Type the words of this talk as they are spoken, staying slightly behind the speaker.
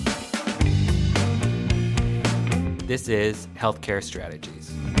This is Healthcare Strategies.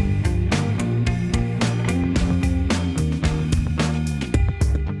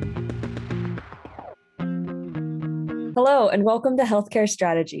 Hello, and welcome to Healthcare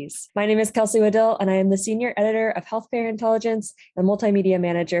Strategies. My name is Kelsey Waddell, and I am the Senior Editor of Healthcare Intelligence and Multimedia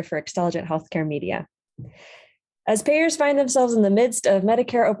Manager for Xtelligent Healthcare Media. As payers find themselves in the midst of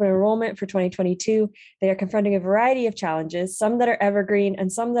Medicare open enrollment for 2022, they are confronting a variety of challenges, some that are evergreen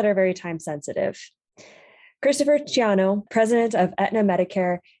and some that are very time-sensitive. Christopher Ciano, president of Aetna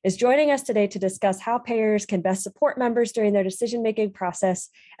Medicare, is joining us today to discuss how payers can best support members during their decision-making process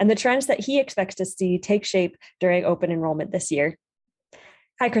and the trends that he expects to see take shape during open enrollment this year.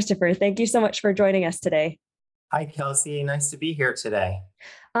 Hi, Christopher. Thank you so much for joining us today. Hi, Kelsey. Nice to be here today.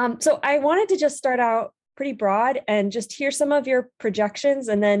 So I wanted to just start out pretty broad and just hear some of your projections,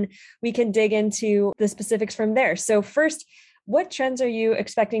 and then we can dig into the specifics from there. So first, what trends are you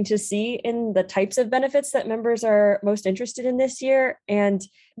expecting to see in the types of benefits that members are most interested in this year? And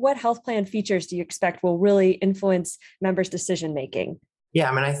what health plan features do you expect will really influence members' decision-making?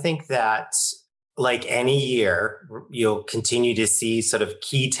 Yeah, I think that like any year, you'll continue to see sort of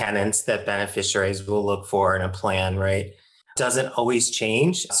key tenets that beneficiaries will look for in a plan, right? Doesn't always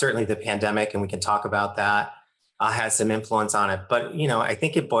change. Certainly the pandemic, and we can talk about that, has some influence on it. But, I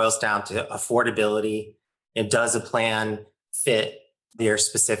think it boils down to affordability. Does a plan fit their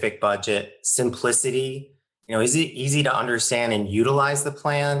specific budget? Simplicity, is it easy to understand and utilize the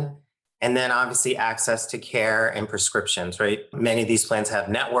plan? And then obviously access to care and prescriptions, right? Many of these plans have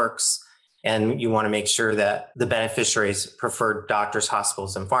networks, and you want to make sure that the beneficiaries' preferred doctors,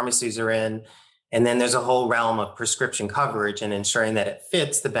 hospitals, and pharmacies are in. And then there's a whole realm of prescription coverage and ensuring that it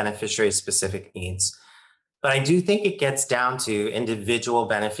fits the beneficiary's specific needs. But I do think it gets down to individual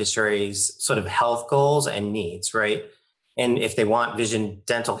beneficiaries' sort of health goals and needs, right? And if they want vision,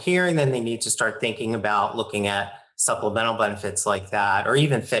 dental, hearing, then they need to start thinking about looking at supplemental benefits like that, or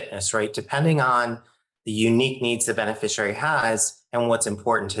even fitness, right? Depending on the unique needs the beneficiary has and what's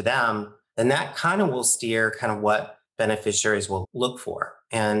important to them, then that kind of will steer kind of what beneficiaries will look for.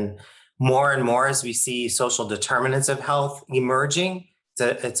 And more as we see social determinants of health emerging,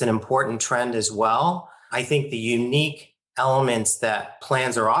 it's an important trend as well. I think the unique elements that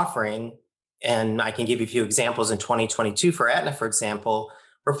plans are offering, and I can give you a few examples in 2022 for Aetna, for example,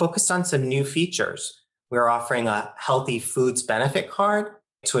 we're focused on some new features. We're offering a healthy foods benefit card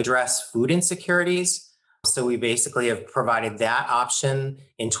to address food insecurities. So we basically have provided that option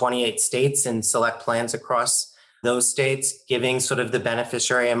in 28 states and select plans across those states, giving sort of the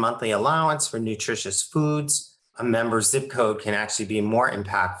beneficiary a monthly allowance for nutritious foods. A member's zip code can actually be more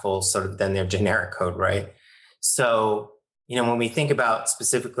impactful sort of than their generic code, right? So when we think about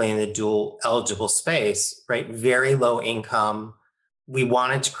specifically in the dual eligible space, right, very low income, we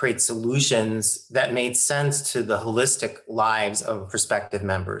wanted to create solutions that made sense to the holistic lives of prospective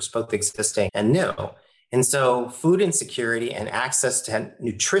members, both existing and new. And so food insecurity and access to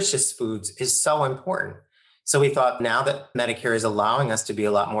nutritious foods is so important. So we thought now that Medicare is allowing us to be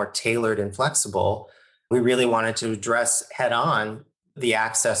a lot more tailored and flexible, we really wanted to address head on the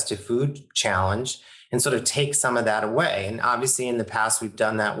access to food challenge and sort of take some of that away. And obviously in the past, we've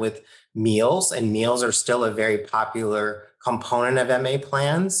done that with meals, and meals are still a very popular component of MA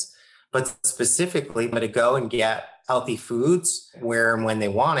plans, but specifically to go and get healthy foods where and when they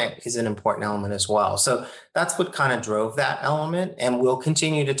want it is an important element as well. So that's what kind of drove that element, and we'll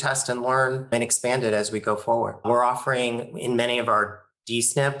continue to test and learn and expand it as we go forward. We're offering in many of our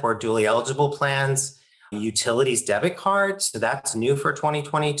DSNP or dually eligible plans, utilities debit cards. So that's new for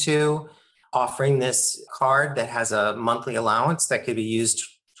 2022. Offering this card that has a monthly allowance that could be used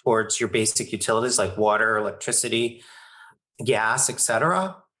towards your basic utilities like water, electricity, gas, et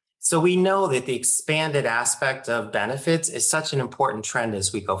cetera. So we know that the expanded aspect of benefits is such an important trend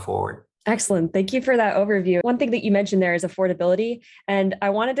as we go forward. Excellent. Thank you for that overview. One thing that you mentioned there is affordability, and I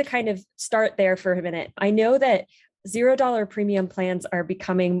wanted to kind of start there for a minute. I know that $0 premium plans are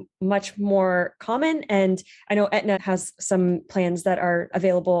becoming much more common. And I know Aetna has some plans that are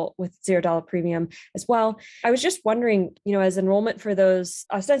available with $0 premium as well. I was just wondering, as enrollment for those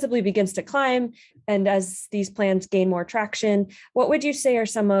ostensibly begins to climb, and as these plans gain more traction, what would you say are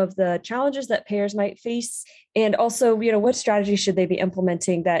some of the challenges that payers might face? And also, what strategies should they be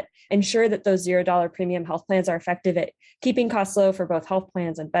implementing that ensure that those $0 premium health plans are effective at keeping costs low for both health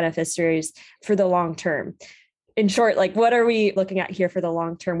plans and beneficiaries for the long term? In short, what are we looking at here for the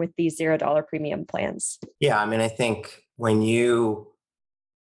long term with these $0 premium plans? Yeah, I think when you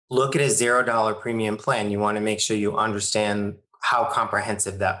look at a $0 premium plan, you want to make sure you understand how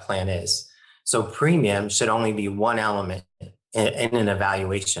comprehensive that plan is. So premium should only be one element in an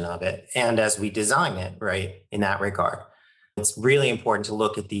evaluation of it and as we design it, right, in that regard. It's really important to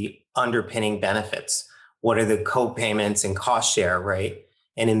look at the underpinning benefits. What are the co-payments and cost share, right?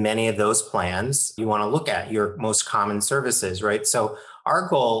 And in many of those plans, you want to look at your most common services, right? So our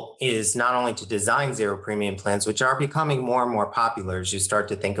goal is not only to design zero premium plans, which are becoming more and more popular as you start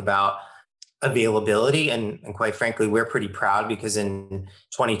to think about availability. And quite frankly, we're pretty proud because in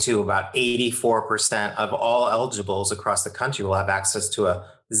 22, about 84% of all eligibles across the country will have access to a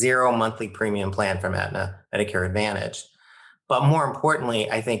zero monthly premium plan from Aetna Medicare Advantage. But more importantly,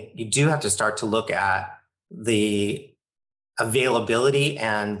 I think you do have to start to look at the availability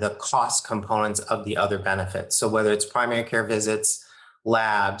and the cost components of the other benefits. So whether it's primary care visits,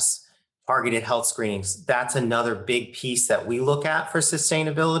 labs, targeted health screenings, that's another big piece that we look at for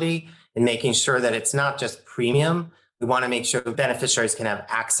sustainability and making sure that it's not just premium. We want to make sure beneficiaries can have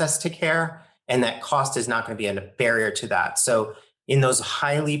access to care and that cost is not going to be a barrier to that. So in those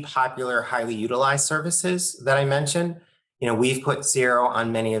highly popular, highly utilized services that I mentioned, we've put zero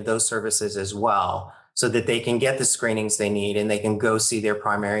on many of those services as well, so that they can get the screenings they need and they can go see their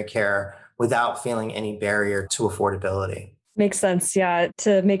primary care without feeling any barrier to affordability. Makes sense. Yeah.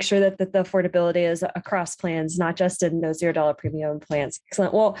 To make sure that the affordability is across plans, not just in those $0 premium plans.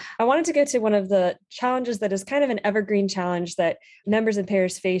 Excellent. Well, I wanted to go to one of the challenges that is kind of an evergreen challenge that members and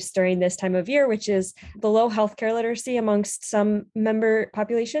payers face during this time of year, which is the low healthcare literacy amongst some member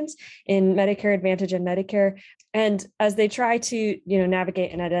populations in Medicare Advantage and Medicare. And as they try to,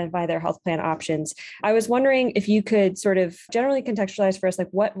 navigate and identify their health plan options, I was wondering if you could sort of generally contextualize for us, like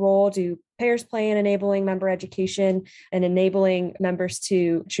what role do payers play in enabling member education and enabling members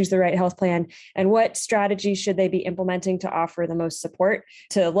to choose the right health plan? And what strategies should they be implementing to offer the most support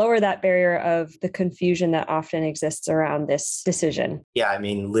to lower that barrier of the confusion that often exists around this decision? Yeah,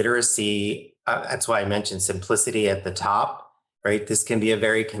 literacy, that's why I mentioned simplicity at the top. Right? This can be a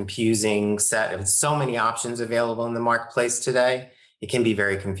very confusing set of so many options available in the marketplace today. It can be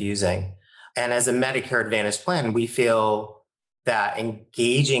very confusing. And as a Medicare Advantage plan, we feel that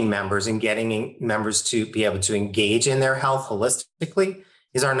engaging members and getting members to be able to engage in their health holistically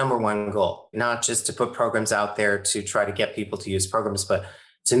is our number one goal, not just to put programs out there to try to get people to use programs, but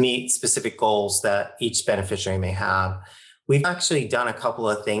to meet specific goals that each beneficiary may have. We've actually done a couple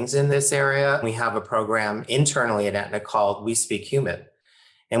of things in this area. We have a program internally at Aetna called We Speak Human.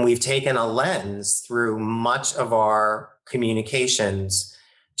 And we've taken a lens through much of our communications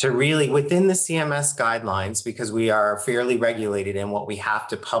to really, within the CMS guidelines, because we are fairly regulated in what we have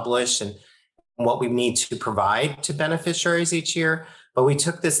to publish and what we need to provide to beneficiaries each year. But we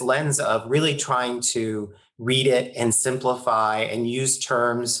took this lens of really trying to read it and simplify and use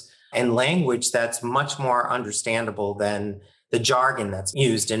terms and language that's much more understandable than the jargon that's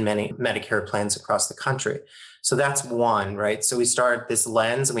used in many Medicare plans across the country. So that's one, right? So we started this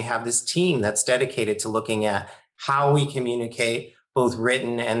lens and we have this team that's dedicated to looking at how we communicate, both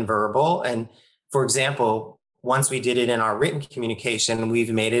written and verbal. And for example, once we did it in our written communication,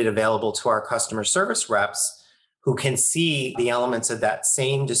 we've made it available to our customer service reps who can see the elements of that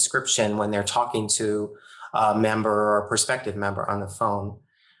same description when they're talking to a member or a prospective member on the phone.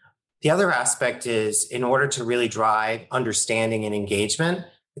 The other aspect is, in order to really drive understanding and engagement,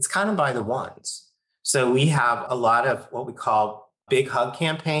 it's kind of by the ones. So we have a lot of what we call big hug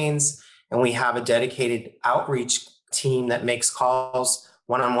campaigns, and we have a dedicated outreach team that makes calls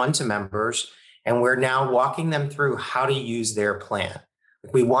one-on-one to members. And we're now walking them through how to use their plan.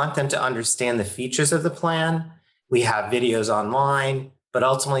 We want them to understand the features of the plan. We have videos online, but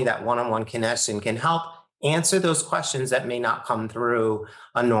ultimately that one-on-one connection can help answer those questions that may not come through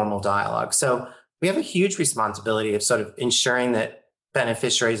a normal dialogue. So we have a huge responsibility of sort of ensuring that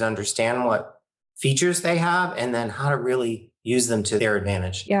beneficiaries understand what features they have and then how to really use them to their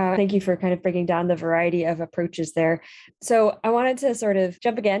advantage. Yeah, thank you for kind of breaking down the variety of approaches there. So I wanted to sort of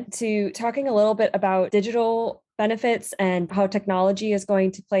jump again to talking a little bit about digital benefits and how technology is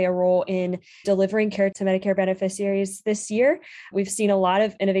going to play a role in delivering care to Medicare beneficiaries this year. We've seen a lot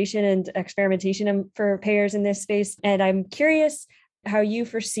of innovation and experimentation for payers in this space. And I'm curious how you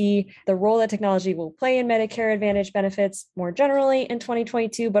foresee the role that technology will play in Medicare Advantage benefits more generally in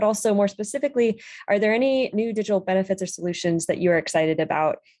 2022, but also more specifically, are there any new digital benefits or solutions that you are excited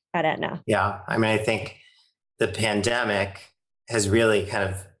about at Aetna? Yeah, I think the pandemic has really kind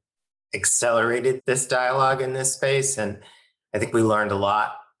of accelerated this dialogue in this space. And I think we learned a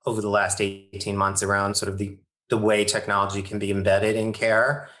lot over the last 18 months around sort of the way technology can be embedded in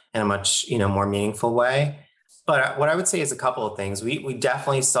care in a much, more meaningful way. But what I would say is a couple of things. We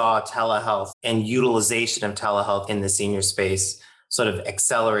definitely saw telehealth and utilization of telehealth in the senior space sort of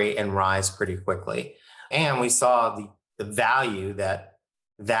accelerate and rise pretty quickly. And we saw the value that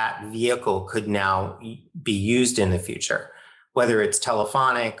that vehicle could now be used in the future, whether it's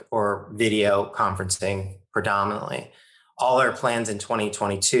telephonic or video conferencing predominantly. All our plans in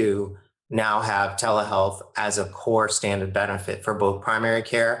 2022 now have telehealth as a core standard benefit for both primary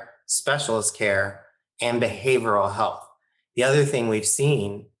care, specialist care, and behavioral health. The other thing we've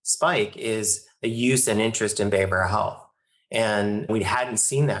seen spike is the use and interest in behavioral health. And we hadn't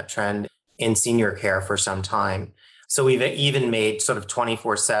seen that trend in senior care for some time. So we've even made sort of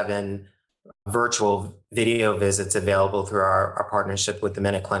 24/7 virtual video visits available through our partnership with the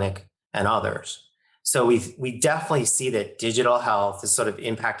Minute Clinic and others. So we definitely see that digital health is sort of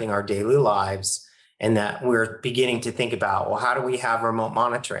impacting our daily lives, and that we're beginning to think about, well, how do we have remote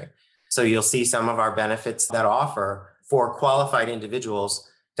monitoring? So you'll see some of our benefits that offer for qualified individuals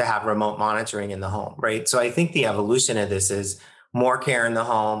to have remote monitoring in the home, right? So I think the evolution of this is more care in the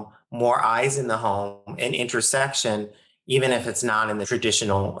home, more eyes in the home, and intersection, even if it's not in the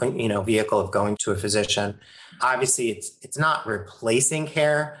traditional, vehicle of going to a physician. Obviously, it's not replacing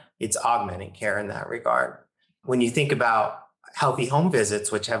care, it's augmenting care in that regard. When you think about healthy home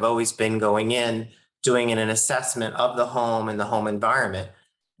visits, which have always been going in, doing an assessment of the home and the home environment,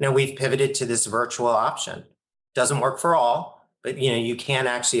 now we've pivoted to this virtual option. Doesn't work for all, but you can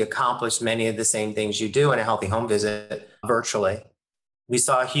actually accomplish many of the same things you do in a healthy home visit virtually. We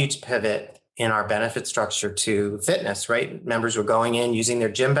saw a huge pivot in our benefit structure to fitness, right? Members were going in using their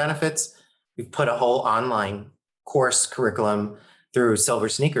gym benefits. We've put a whole online course curriculum through Silver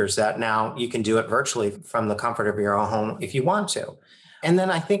Sneakers that now you can do it virtually from the comfort of your own home if you want to. And then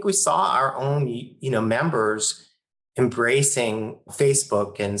I think we saw our own, members embracing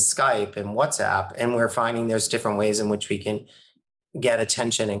Facebook and Skype and WhatsApp, and we're finding there's different ways in which we can get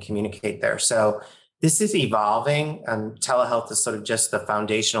attention and communicate there. So this is evolving. Telehealth is sort of just the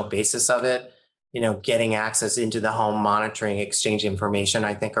foundational basis of it. Getting access into the home, monitoring, exchange information,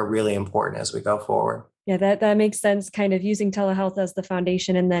 I think are really important as we go forward. Yeah, that makes sense, kind of using telehealth as the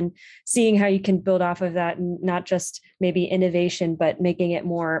foundation and then seeing how you can build off of that, and not just maybe innovation, but making it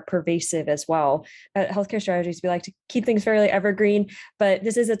more pervasive as well. At Healthcare Strategies, we like to keep things fairly evergreen, but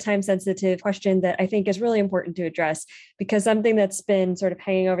this is a time-sensitive question that I think is really important to address, because something that's been sort of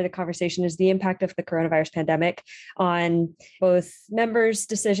hanging over the conversation is the impact of the coronavirus pandemic on both members'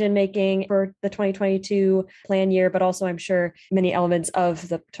 decision-making for the 2022 plan year, but also I'm sure many elements of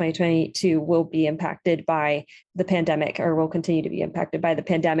the 2022 will be impacted by the pandemic, or will continue to be impacted by the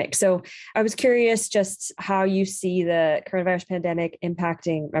pandemic. So I was curious just how you see the coronavirus pandemic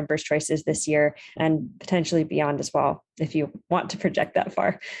impacting members' choices this year and potentially beyond as well, if you want to project that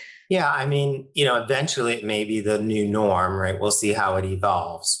far. Yeah, eventually it may be the new norm, right? We'll see how it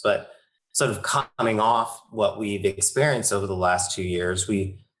evolves. But sort of coming off what we've experienced over the last 2 years,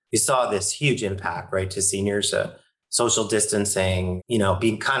 we saw this huge impact, right, to seniors, social distancing,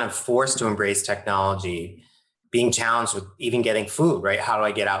 being kind of forced to embrace technology, being challenged with even getting food, right? How do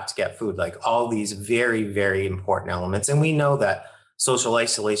I get out to get food? Like all these very, very important elements. And we know that social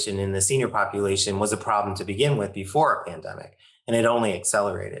isolation in the senior population was a problem to begin with before a pandemic, and it only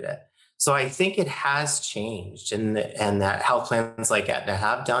accelerated it. So I think it has changed, and that health plans like Aetna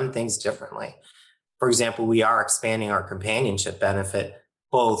have done things differently. For example, we are expanding our companionship benefit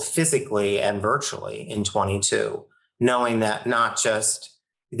both physically and virtually in 22. Knowing that not just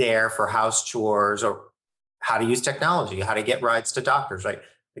there for house chores or how to use technology, how to get rides to doctors, right?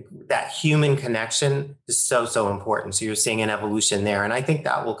 That human connection is so, so important. So you're seeing an evolution there. And I think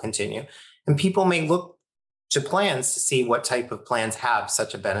that will continue. And people may look to plans to see what type of plans have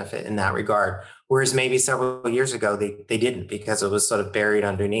such a benefit in that regard. Whereas maybe several years ago, they didn't, because it was sort of buried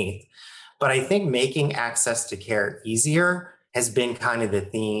underneath. But I think making access to care easier has been kind of the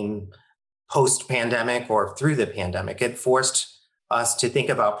theme post-pandemic or through the pandemic. It forced us to think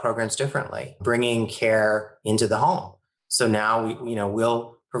about programs differently, bringing care into the home. So now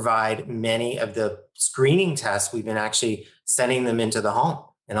we'll provide many of the screening tests. We've been actually sending them into the home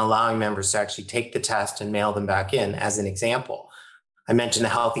and allowing members to actually take the test and mail them back in, as an example. I mentioned the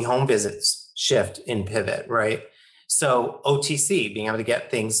healthy home visits shift in Pivot, right? So OTC, being able to get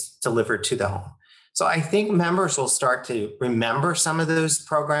things delivered to the home. So I think members will start to remember some of those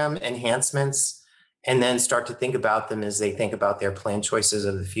program enhancements and then start to think about them as they think about their plan choices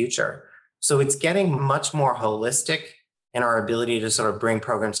of the future. So it's getting much more holistic in our ability to sort of bring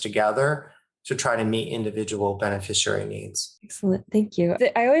programs together to try to meet individual beneficiary needs. Excellent. Thank you.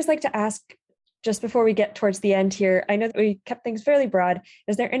 I always like to ask, just before we get towards the end here, I know that we kept things fairly broad.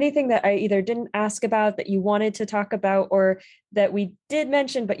 Is there anything that I either didn't ask about that you wanted to talk about, or that we did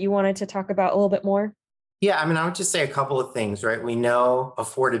mention, but you wanted to talk about a little bit more? Yeah, I would just say a couple of things, right? We know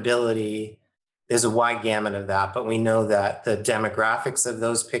affordability, there's a wide gamut of that, but we know that the demographics of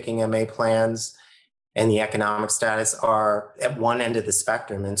those picking MA plans and the economic status are at one end of the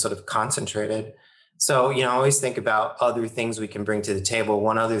spectrum and sort of concentrated. So, I always think about other things we can bring to the table.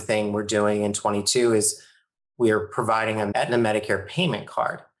 One other thing we're doing in 22 is we are providing an Aetna Medicare payment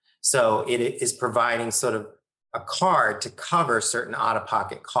card. So it is providing sort of a card to cover certain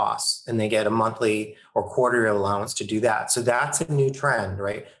out-of-pocket costs, and they get a monthly or quarterly allowance to do that. So that's a new trend,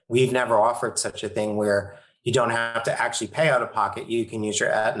 right? We've never offered such a thing where you don't have to actually pay out of pocket. You can use your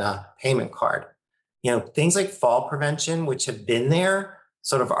Aetna payment card. Things like fall prevention, which have been there,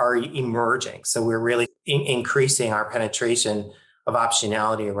 sort of are emerging. So we're really increasing our penetration of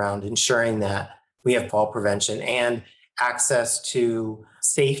optionality around ensuring that we have fall prevention and access to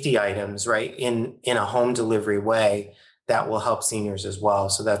safety items, right, in a home delivery way that will help seniors as well.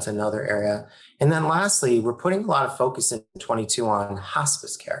 So that's another area. And then lastly, we're putting a lot of focus in 22 on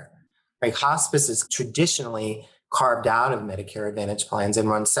hospice care. Right? Hospice is traditionally carved out of Medicare Advantage plans and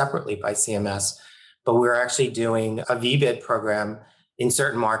run separately by CMS, but we're actually doing a VBID program in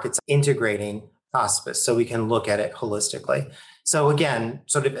certain markets integrating hospice so we can look at it holistically. So again,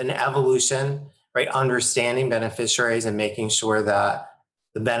 sort of an evolution, right? Understanding beneficiaries and making sure that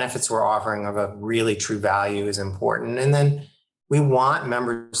the benefits we're offering of a really true value is important. And then we want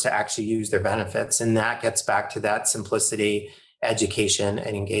members to actually use their benefits. And that gets back to that simplicity, education,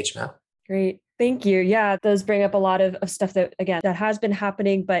 and engagement. Great. Thank you. Yeah, those bring up a lot of stuff that, again, that has been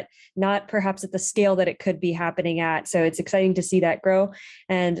happening, but not perhaps at the scale that it could be happening at. So it's exciting to see that grow.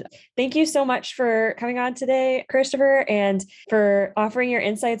 And thank you so much for coming on today, Christopher, and for offering your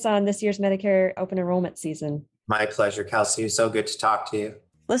insights on this year's Medicare open enrollment season. My pleasure, Kelsey. So good to talk to you.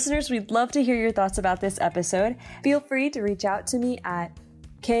 Listeners, we'd love to hear your thoughts about this episode. Feel free to reach out to me at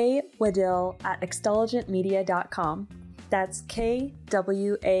kwaddill@extelligentmedia.com. That's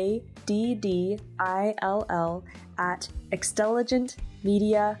KWADDILL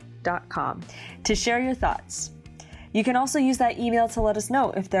 @extelligentmedia.com to share your thoughts. You can also use that email to let us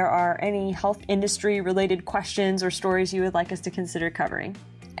know if there are any health industry related questions or stories you would like us to consider covering.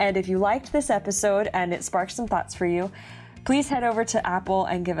 And if you liked this episode and it sparked some thoughts for you, please head over to Apple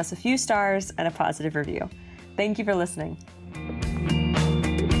and give us a few stars and a positive review. Thank you for listening.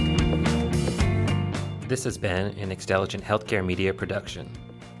 This has been an Extelligent Healthcare Media production.